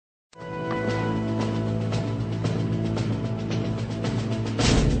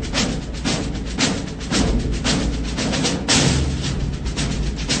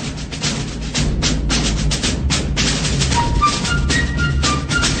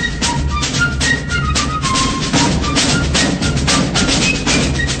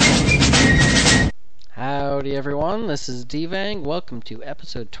Howdy everyone, this is Devang. Welcome to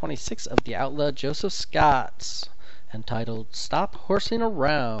episode 26 of the Outlaw Joseph Scott's, entitled Stop Horsing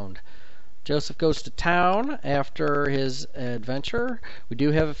Around. Joseph goes to town after his adventure. We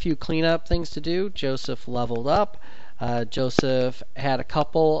do have a few cleanup things to do. Joseph leveled up. Joseph had a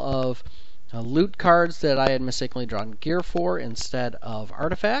couple of loot cards that I had mistakenly drawn gear for instead of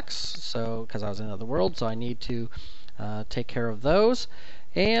artifacts, so because I was in another world, so I need to take care of those.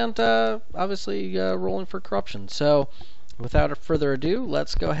 And obviously rolling for corruption. So without further ado,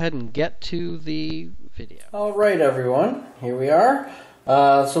 let's go ahead and get to the video. Alright everyone, here we are.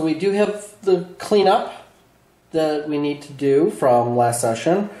 So we do have the cleanup that we need to do from last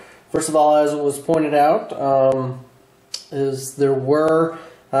session. First of all, as it was pointed out, there were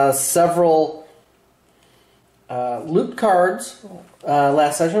several loot cards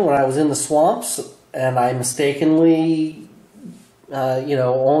last session when I was in the swamps, and I mistakenly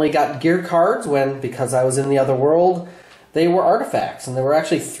only got gear cards when, because I was in the other world, they were artifacts, and there were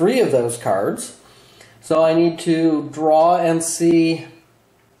actually 3 of those cards. So I need to draw and see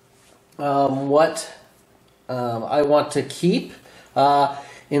what I want to keep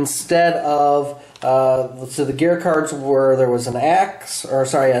instead of, so the gear cards were, there was an axe, or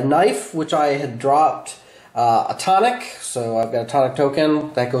sorry, a knife, which I had dropped a tonic, so I've got a tonic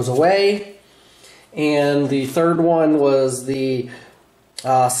token, that goes away. And the third one was the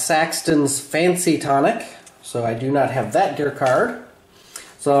Saxton's Fancy Tonic, so I do not have that gear card.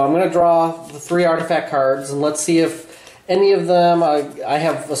 So I'm going to draw the 3 artifact cards, and let's see if any of them, I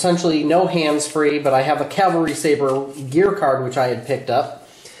have essentially no hands free, but I have a Cavalry Saber gear card which I had picked up.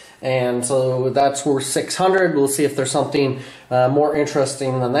 And so that's worth 600. We'll see if there's something more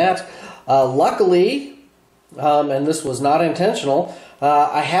interesting than that. Luckily, and this was not intentional,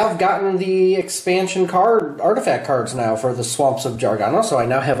 I have gotten the expansion card, artifact cards now for the Swamps of Jargano, so I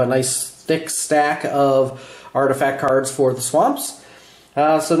now have a nice thick stack of artifact cards for the Swamps.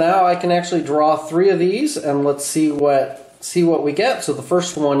 So now I can actually draw 3 of these, and let's see what we get. So the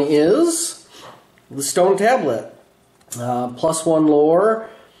first one is the Stone Tablet. +1 lore,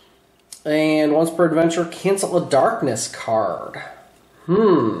 and once per adventure, cancel a darkness card.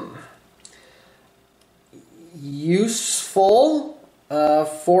 Useful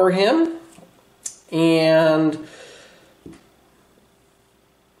for him, and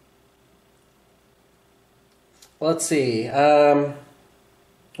let's see. Well,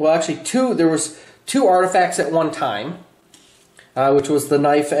 actually, there was 2 artifacts at one time, which was the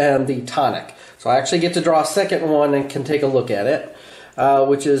knife and the tonic. So I actually get to draw a second one and can take a look at it,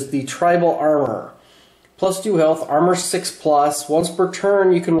 which is the tribal armor. +2 health, armor 6+. Once per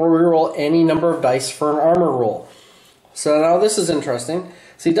turn, you can reroll any number of dice for an armor roll. So now this is interesting.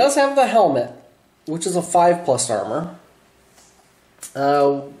 So he does have the helmet, which is a 5+ armor.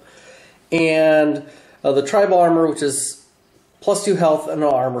 And the tribal armor, which is +2 health and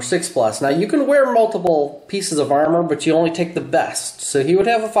armor 6+. Now you can wear multiple pieces of armor, but you only take the best. So he would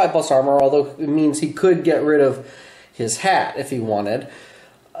have a 5+ armor, although it means he could get rid of his hat if he wanted.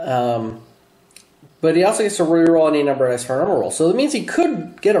 But he also gets to reroll any number of dice for an armor roll. So it means he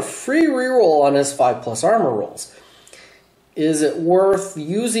could get a free reroll on his 5+ armor rolls. Is it worth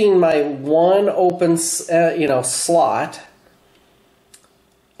using my 1 open, slot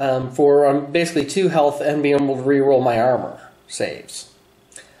for basically 2 health and being able to reroll my armor saves?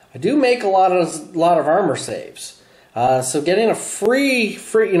 I do make a lot of armor saves, so getting a free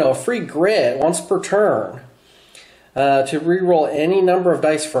grit once per turn to reroll any number of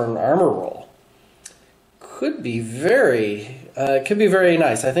dice for an armor roll could be very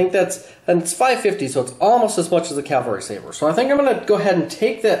nice. I think and it's 550, so it's almost as much as the Cavalry Saber. So I think I'm going to go ahead and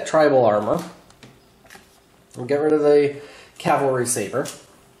take that tribal armor and get rid of the Cavalry Saber.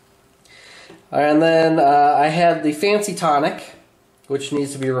 And then I had the Fancy Tonic, which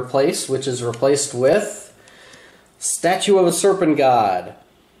needs to be replaced, which is replaced with Statue of a Serpent God.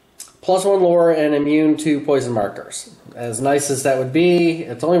 +1 lore and immune to poison markers. As nice as that would be,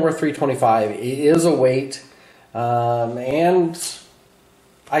 it's only worth 325. It is a weight. And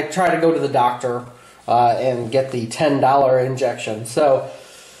I try to go to the doctor and get the $10 injection. So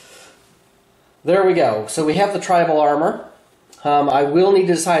there we go. So we have the tribal armor. I will need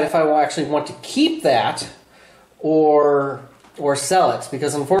to decide if I will actually want to keep that or sell it,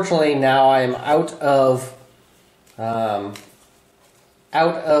 because unfortunately now I'm out of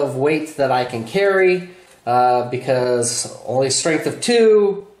weight that I can carry, because only strength of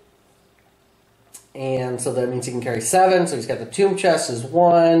 2. And so that means he can carry 7. So he's got the tomb chest is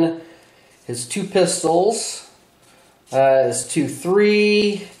 1. His 2 pistols is 2,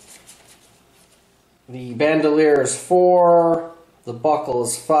 3. The bandolier is 4. the buckle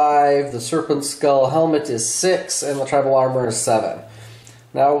is 5, the serpent skull helmet is 6, and the tribal armor is 7.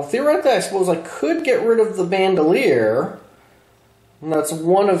 Now, theoretically, I suppose I could get rid of the bandolier. And that's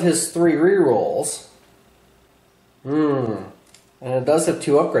one of his 3 rerolls. And it does have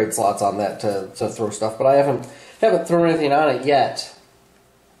 2 upgrade slots on that to throw stuff, but I haven't thrown anything on it yet.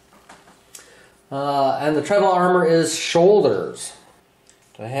 And the tribal armor is shoulders.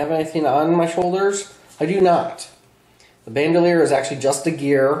 Do I have anything on my shoulders? I do not. The bandolier is actually just a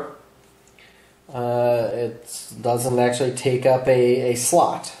gear. It doesn't actually take up a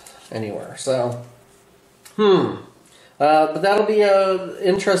slot anywhere. So, but that'll be an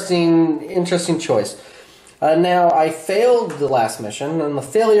interesting choice. Now, I failed the last mission, and the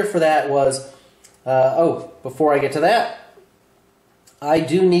failure for that was... before I get to that, I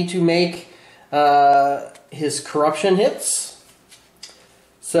do need to make his corruption hits.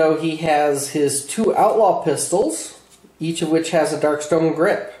 So he has his 2 outlaw pistols, each of which has a darkstone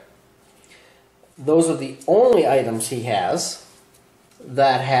grip. Those are the only items he has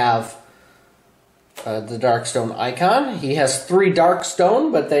that have the darkstone icon. He has 3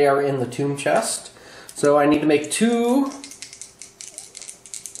 darkstone, but they are in the tomb chest. So I need to make 2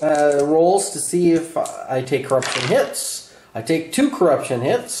 rolls to see if I take corruption hits. I take 2 corruption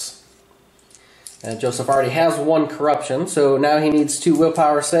hits. And Joseph already has 1 corruption, so now he needs 2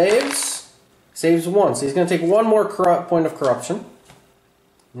 willpower saves. Saves 1, so he's going to take 1 more point of corruption.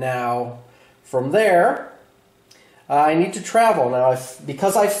 Now, from there, I need to travel. Now,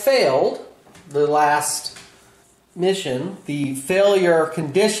 because I failed the last mission, the failure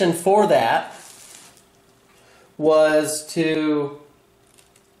condition for that was I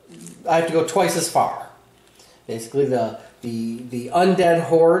have to go twice as far. Basically, the undead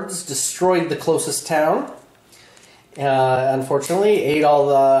hordes destroyed the closest town. Unfortunately, ate all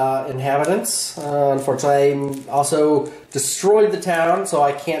the inhabitants. Unfortunately, I also destroyed the town, so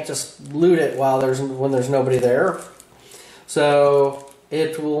I can't just loot it when there's nobody there. So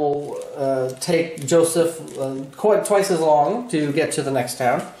it will take Joseph quite twice as long to get to the next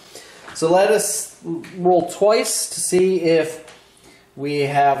town. So let us roll twice to see if we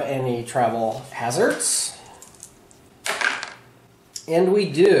have any travel hazards. And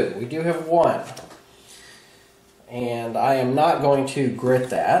we do. We do have 1. And I am not going to grit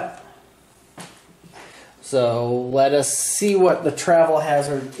that. So let us see what the travel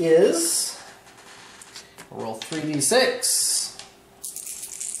hazard is. Roll 3d6.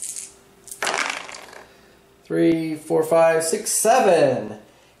 3, 4, 5, 6, 7.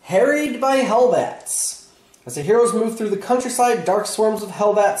 Harried by hellbats. As the heroes move through the countryside, dark swarms of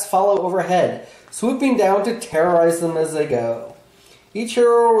hellbats follow overhead, swooping down to terrorize them as they go. Each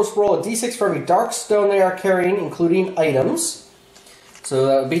hero will roll a d6 for every dark stone they are carrying, including items. So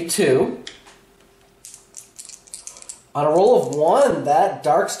that would be 2. On a roll of 1, that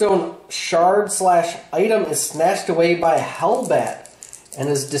darkstone shard/item is snatched away by a hellbat and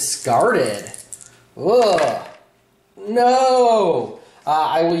is discarded. Ugh. No!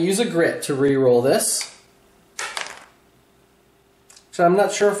 I will use a grit to re-roll this. So I'm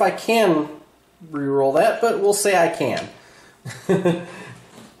not sure if I can re-roll that, but we'll say I can.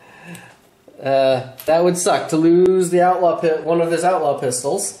 That would suck to lose the one of his outlaw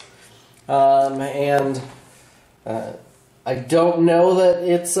pistols. I don't know that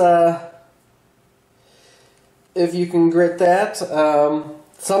it's if you can grit that.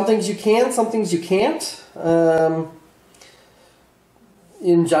 Some things you can, some things you can't.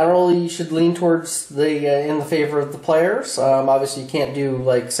 In general, you should lean towards in the favor of the players. Obviously, you can't do,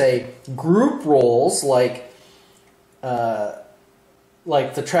 like, say, group rolls, like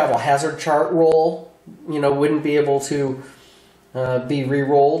the travel hazard chart roll. Wouldn't be able to be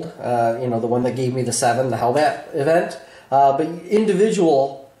re-rolled. The one that gave me the 7, the Hellbat event. But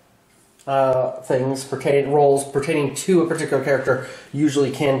individual rolls pertaining to a particular character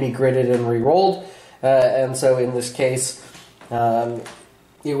usually can be gritted and re-rolled. And so in this case,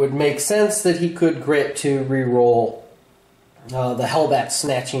 it would make sense that he could grit to re-roll the Hellbat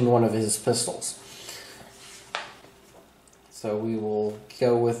snatching one of his pistols. So we will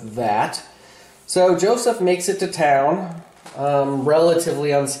go with that. So Joseph makes it to town, relatively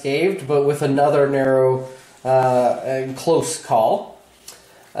unscathed, but with another narrow and close call.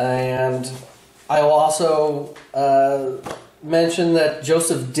 And I will also mention that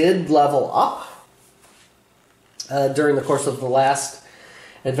Joseph did level up during the course of the last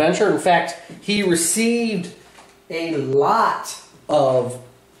adventure. In fact, he received a lot of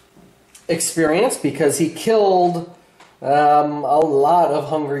experience because he killed a lot of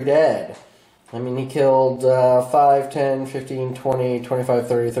hungry dead. I mean, he killed 5, 10, 15, 20, 25,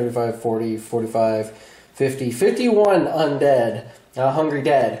 30, 35, 40, 45, 51 undead, hungry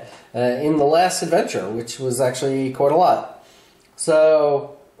dead, in the last adventure, which was actually quite a lot.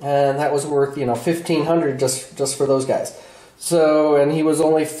 So, and that was worth, 1,500 just for those guys. So, and he was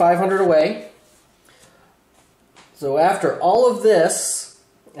only 500 away. So after all of this,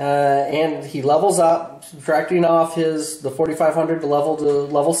 and he levels up, subtracting off the 4,500 to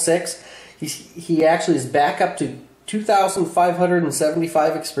level 6, he actually is back up to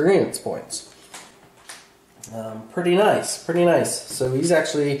 2,575 experience points. Pretty nice, pretty nice. So he's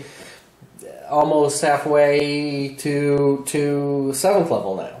actually almost halfway to 7th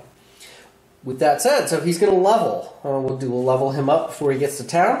level now. With that said, so he's going to level. We'll level him up before he gets to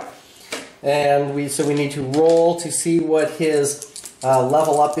town. And we need to roll to see what his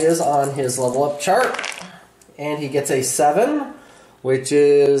level up is on his level up chart. And he gets a 7, which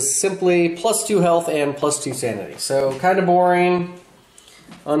is simply +2 health and +2 sanity. So kind of boring,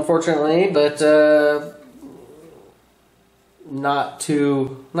 unfortunately, but not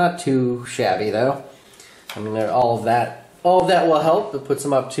too shabby though. I mean, all of that will help. It puts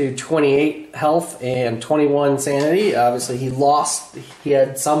him up to 28 health and 21 sanity. Obviously, he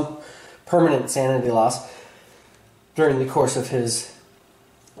had some permanent sanity loss during the course of his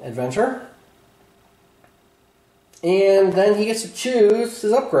adventure. And then he gets to choose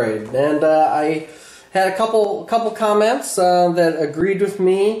his upgrade. And I had a couple comments that agreed with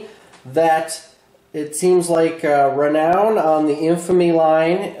me that it seems like renown on the infamy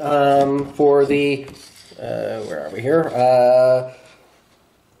line for the where are we here?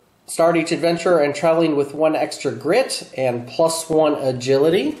 Start each adventure and traveling with 1 extra grit and +1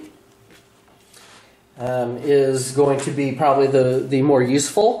 agility is going to be probably the more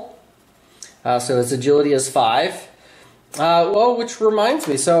useful. So his agility is 5. Well, which reminds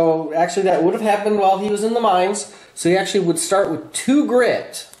me, so actually that would have happened while he was in the mines. So he actually would start with 2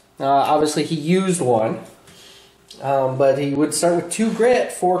 grit. Obviously he used 1, but he would start with 2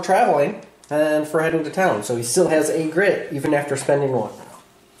 grit for traveling and for heading to town. So he still has 8 grit even after spending 1.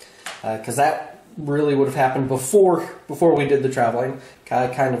 Because that really would have happened before we did the traveling. I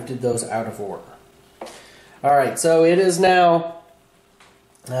kind of did those out of order. Alright, so it is now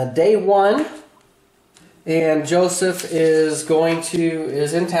day 1. And Joseph is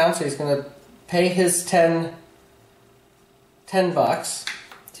in town, so he's going to pay his 10 bucks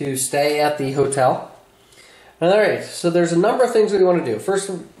to stay at the hotel. Alright, so there's a number of things we want to do.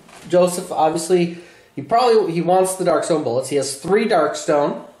 First, Joseph, obviously, he wants the Darkstone bullets. He has 3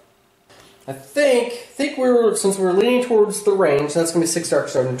 Darkstone. I think since we're leaning towards the range, that's going to be 6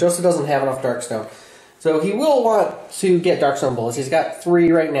 Darkstone, and Joseph doesn't have enough Darkstone. So he will want to get Darkstone bullets. He's got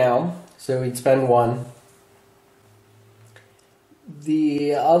 3 right now, so he'd spend 1.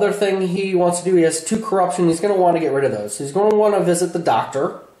 The other thing he wants to do, he has 2 corruption. He's going to want to get rid of those. So he's going to want to visit the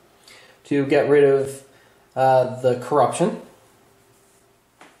doctor to get rid of the corruption.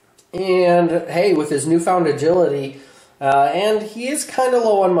 And hey, with his newfound agility, and he is kind of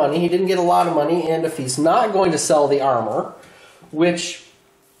low on money. He didn't get a lot of money, and if he's not going to sell the armor,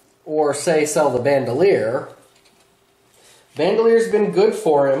 or say sell the bandolier, bandolier's been good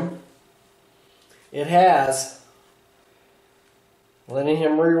for him. It has. Letting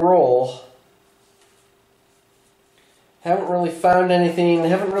him re-roll. Haven't really found anything.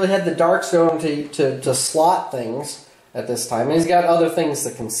 Haven't really had the Darkstone to slot things at this time. And he's got other things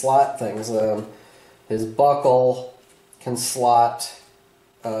that can slot things. His buckle can slot.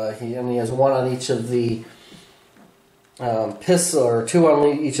 He has 1 on each of the pistol, or 2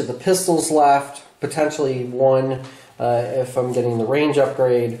 on each of the pistols left. Potentially 1 if I'm getting the range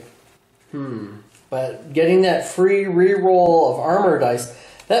upgrade. But getting that free reroll of armor dice,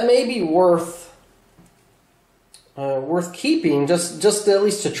 that may be worth keeping, just at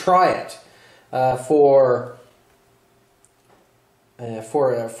least to try it for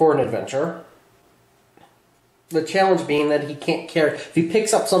an adventure. The challenge being that he can't carry. If he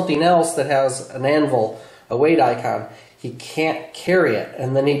picks up something else that has an anvil, a weight icon, he can't carry it,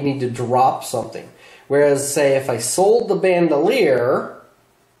 and then he'd need to drop something. Whereas, say, if I sold the bandolier,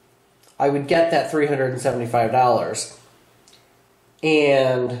 I would get that $375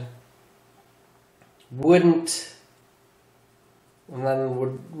 and wouldn't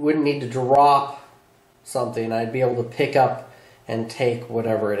need to drop something. I'd be able to pick up and take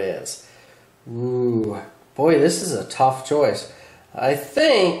whatever it is. Ooh, boy, this is a tough choice. I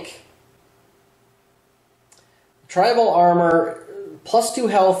think tribal armor +2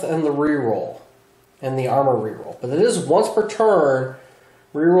 health and the reroll and the armor reroll, but it is once per turn.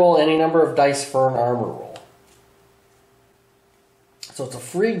 Reroll any number of dice for an armor roll. So it's a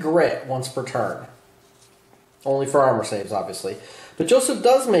free grit once per turn. Only for armor saves, obviously. But Joseph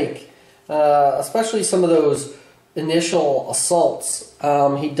does make especially some of those initial assaults.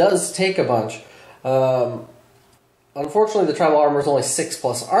 He does take a bunch. Unfortunately, the tribal armor is only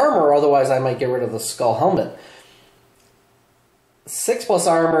 6+ armor, otherwise I might get rid of the skull helmet. 6+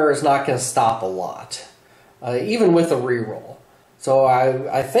 armor is not going to stop a lot, even with a reroll. So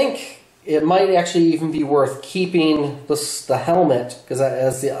I think it might actually even be worth keeping the helmet, because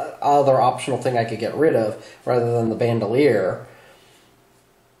as the other optional thing I could get rid of, rather than the bandolier.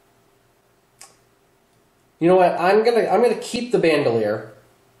 You know what? I'm gonna keep the bandolier.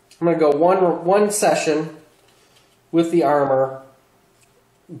 I'm gonna go one session with the armor.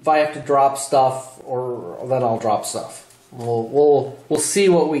 If I have to drop stuff, or then I'll drop stuff. We'll see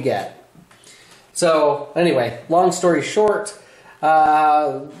what we get. So anyway, long story short,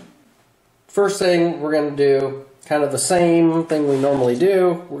 first thing we're gonna do, kind of the same thing we normally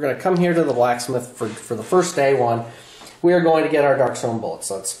do. We're gonna come here to the blacksmith for the first day one. We are going to get our Darkstone bullets.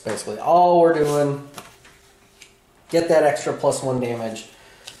 So that's basically all we're doing. Get that extra +1 damage.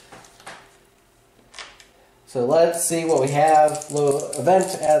 So let's see what we have. Little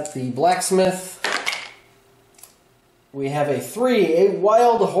event at the blacksmith. We have a 3, a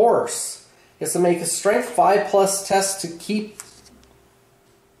wild horse. Gets to make a strength 5+ test to keep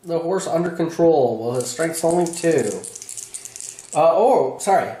the horse under control. Well, his strength's only 2.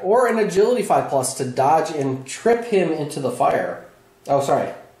 Or an agility 5+ to dodge and trip him into the fire. Oh,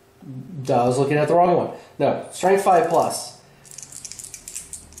 sorry. I was looking at the wrong one. No, strength 5+.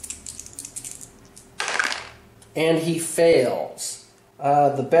 And he fails.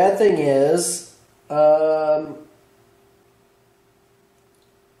 The bad thing is, a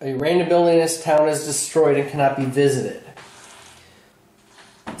random building in this town is destroyed and cannot be visited.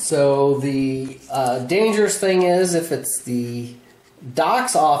 So the dangerous thing is, if it's the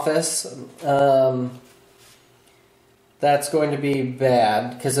doc's office, that's going to be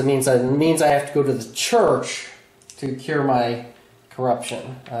bad, because it means I have to go to the church to cure my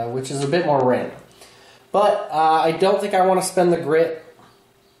corruption, which is a bit more random. But I don't think I want to spend the grit,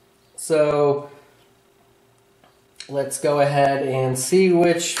 so let's go ahead and see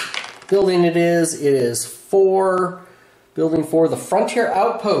which building it is. It is building 4, the Frontier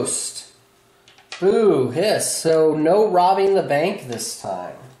Outpost. Ooh, hiss. So no robbing the bank this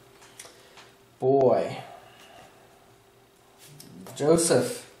time. Boy.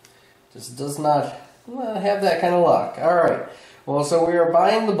 Joseph just does not have that kind of luck. Alright, well, so we are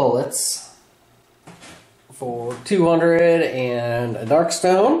buying the bullets for 200 and a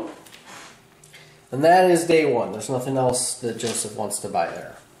Darkstone. And that is day 1. There's nothing else that Joseph wants to buy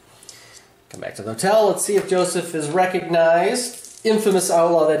there. Come back to the hotel. Let's see if Joseph is recognized. Infamous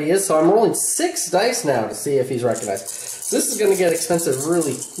outlaw that he is. So I'm rolling 6 dice now to see if he's recognized. This is going to get expensive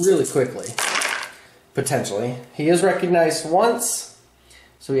really, really quickly. Potentially. He is recognized once,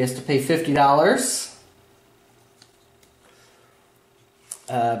 so he has to pay $50.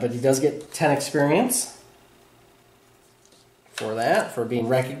 But he does get 10 experience for that, for being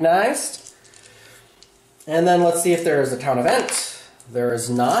recognized. And then let's see if there is a town event. There is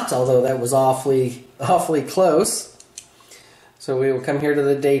not, although that was awfully close. So we will come here to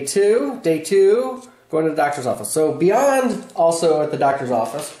the day 2. Day 2, going to the doctor's office. So beyond also at the doctor's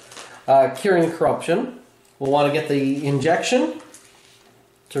office, curing corruption. We'll want to get the injection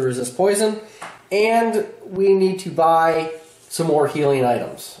to resist poison. And we need to buy some more healing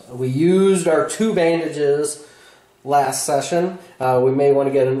items. We used our 2 bandages last session. We may want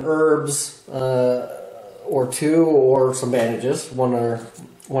to get an herbs or 2, or some bandages. One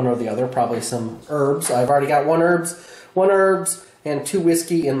or the other. Probably some herbs. I've already got 1 herbs and 2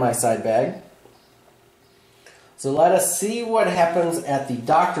 whiskey in my side bag. So let us see what happens at the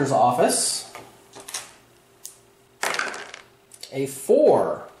doctor's office. A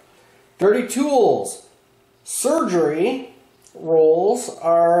 4. Dirty tools. Surgery rolls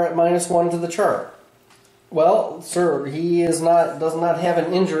are at -1 to the chart. Well, sir, he does not have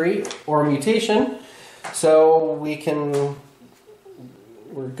an injury or a mutation, so we're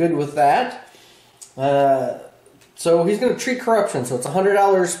good with that. So he's going to treat corruption, so it's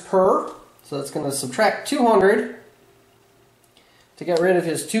 $100 per. So that's going to subtract 200 to get rid of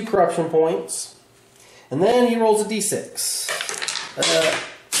his 2 corruption points. And then he rolls a d6.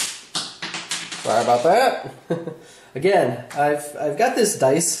 Sorry about that. Again, I've got this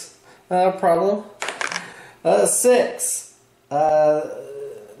dice problem. 6.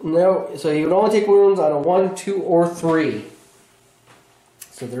 No, so he would only take wounds on a 1, 2, or 3.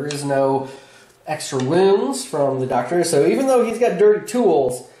 So there is no extra wounds from the doctor. So even though he's got dirty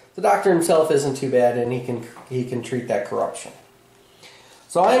tools, the doctor himself isn't too bad, and he can treat that corruption.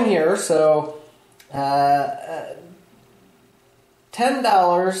 So I'm here. So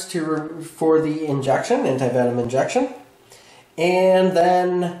 $10 for the injection, anti-venom injection, and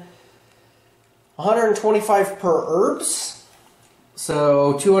then $125 per herbs.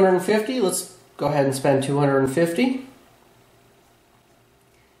 So $250. Let's go ahead and spend $250,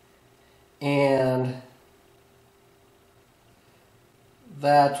 and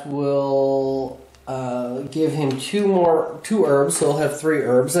that will give him two herbs, so he'll have 3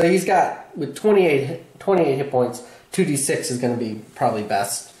 herbs. So he's got, with 28 hit points, 2d6 is going to be probably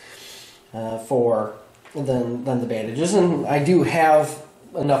best for than the bandages. And I do have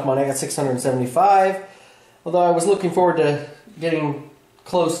enough money. I got 675. Although I was looking forward to getting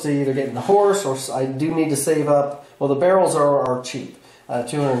close to either getting the horse, or I do need to save up. Well, the barrels are cheap,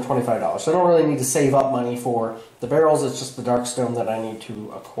 $225. So I don't really need to save up money for the barrels. It's just the Darkstone that I need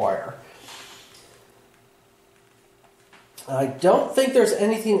to acquire. I don't think there's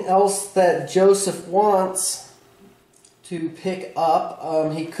anything else that Joseph wants to pick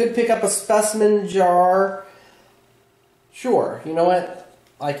up. He could pick up a specimen jar. Sure, you know what?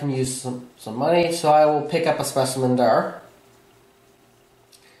 I can use some money, so I will pick up a specimen jar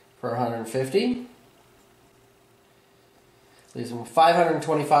for $150. Leaves him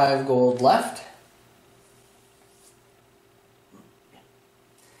 525 gold left.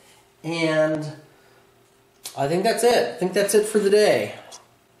 And I think that's it. I think that's it for the day.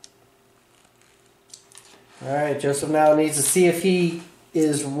 Alright, Joseph now needs to see if he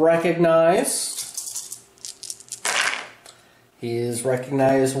is recognized. He is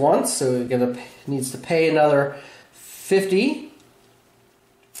recognized once, so he needs to pay another 50.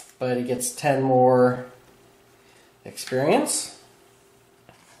 But he gets 10 more experience.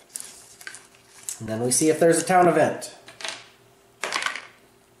 And then we see if there's a town event.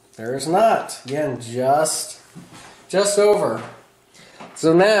 There's not. Again, just over.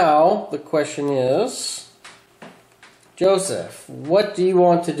 So now the question is, Joseph, what do you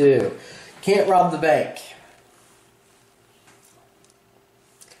want to do? Can't rob the bank.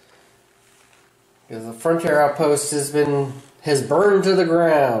 Because the frontier outpost has burned to the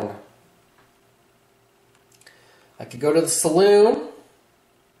ground. I could go to the saloon.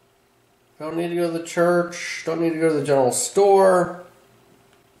 Don't need to go to the church. Don't need to go to the general store.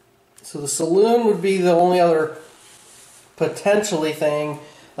 So the saloon would be the only other potentially thing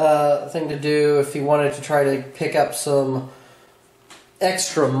to do if he wanted to try to pick up some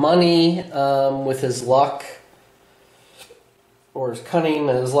extra money with his luck or his cunning.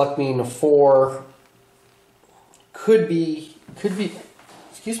 His luck being a 4 could be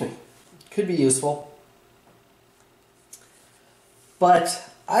useful. But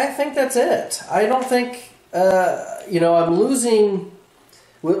I think that's it. I don't think I'm losing.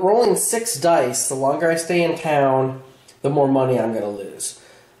 With rolling 6 dice, the longer I stay in town, the more money I'm going to lose.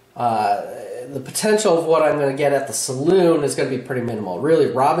 The potential of what I'm going to get at the saloon is going to be pretty minimal. Really,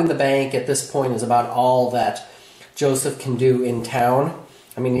 robbing the bank at this point is about all that Joseph can do in town.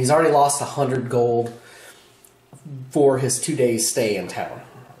 I mean, he's already lost 100 gold for his 2 days stay in town.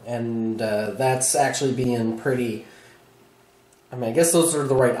 And that's actually being pretty... I mean, I guess those are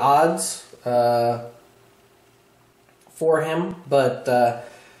the right odds for him, but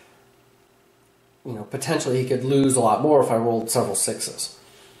potentially he could lose a lot more if I rolled several 6s.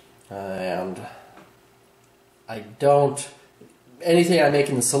 And I don't... Anything I make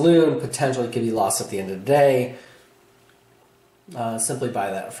in the saloon potentially could be lost at the end of the day, simply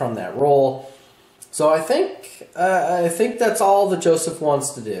from that roll. So I think that's all that Joseph wants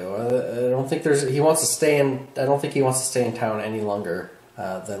to do. I don't think he wants to stay in. I don't think he wants to stay in town any longer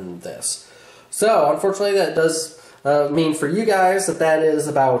than this. So unfortunately, that does mean for you guys that is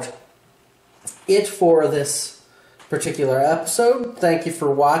about it for this particular episode. Thank you for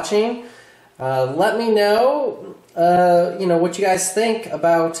watching. Let me know, what you guys think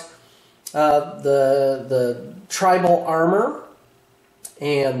about the tribal armor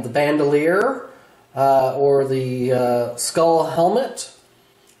and the bandolier, or the skull helmet.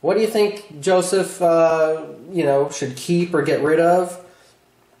 What do you think Joseph, should keep or get rid of?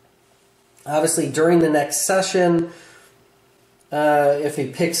 Obviously, during the next session, if he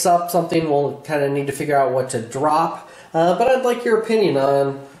picks up something, we'll kind of need to figure out what to drop. But I'd like your opinion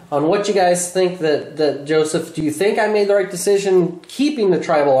on what you guys think that Joseph, do you think I made the right decision keeping the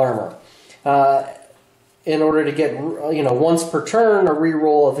tribal armor in order to get, once per turn, a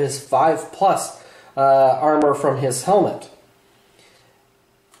reroll of his 5+ armor from his helmet?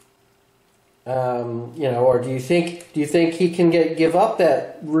 Or do you think he can give up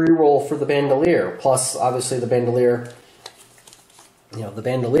that reroll for the bandolier? Plus, obviously, the bandolier, the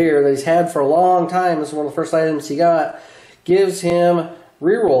bandolier that he's had for a long time is one of the first items he got. Gives him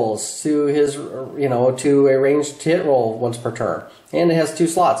rerolls to his, to a ranged hit roll once per turn, and it has 2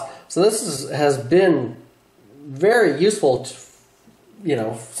 slots. So this has been very useful,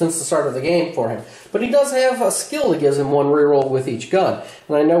 since the start of the game for him. But he does have a skill that gives him 1 reroll with each gun.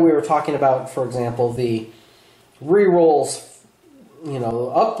 And I know we were talking about, for example, the rerolls,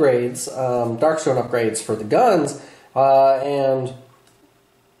 upgrades, Darkstone upgrades for the guns, and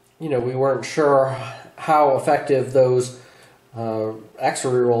we weren't sure how effective those extra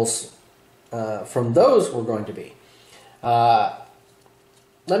rerolls from those were going to be.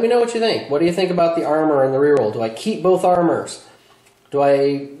 Let me know what you think. What do you think about the armor and the reroll? Do I keep both armors? Do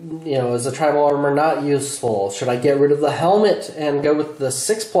I, is the tribal armor not useful? Should I get rid of the helmet and go with the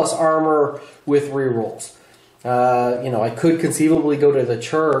 6+ armor with rerolls? I could conceivably go to the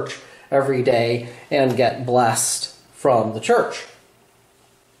church every day and get blessed from the church,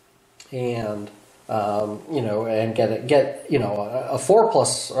 and and get a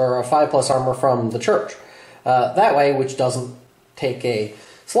 4+ or a 5+ armor from the church that way, which doesn't take a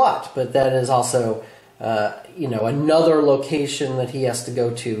slot, but that is also another location that he has to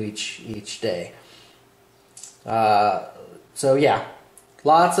go to each day. So yeah,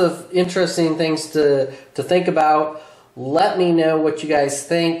 lots of interesting things to think about. Let me know what you guys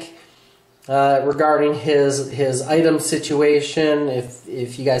think regarding his item situation.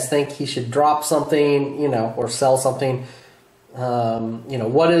 If you guys think he should drop something, or sell something,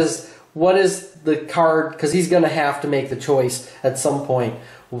 what is the card? Because he's going to have to make the choice at some point.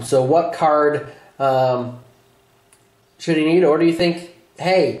 So what card should he need, or do you think,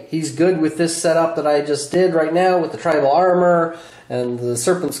 hey, he's good with this setup that I just did right now with the tribal armor and the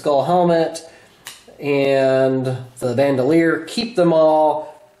serpent skull helmet and the bandolier? Keep them all.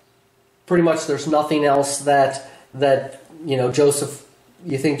 Pretty much, there's nothing else that you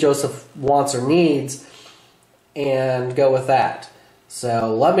think Joseph wants or needs, and go with that.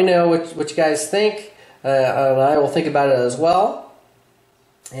 So let me know what you guys think, and I will think about it as well.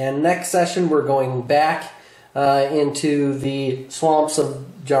 And next session, we're going back into the Swamps of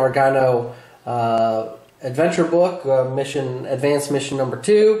Jargano adventure book, advanced mission number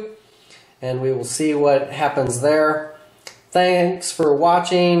 2, and we will see what happens there. Thanks for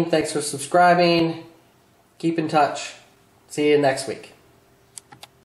watching. Thanks for subscribing. Keep in touch. See you next week.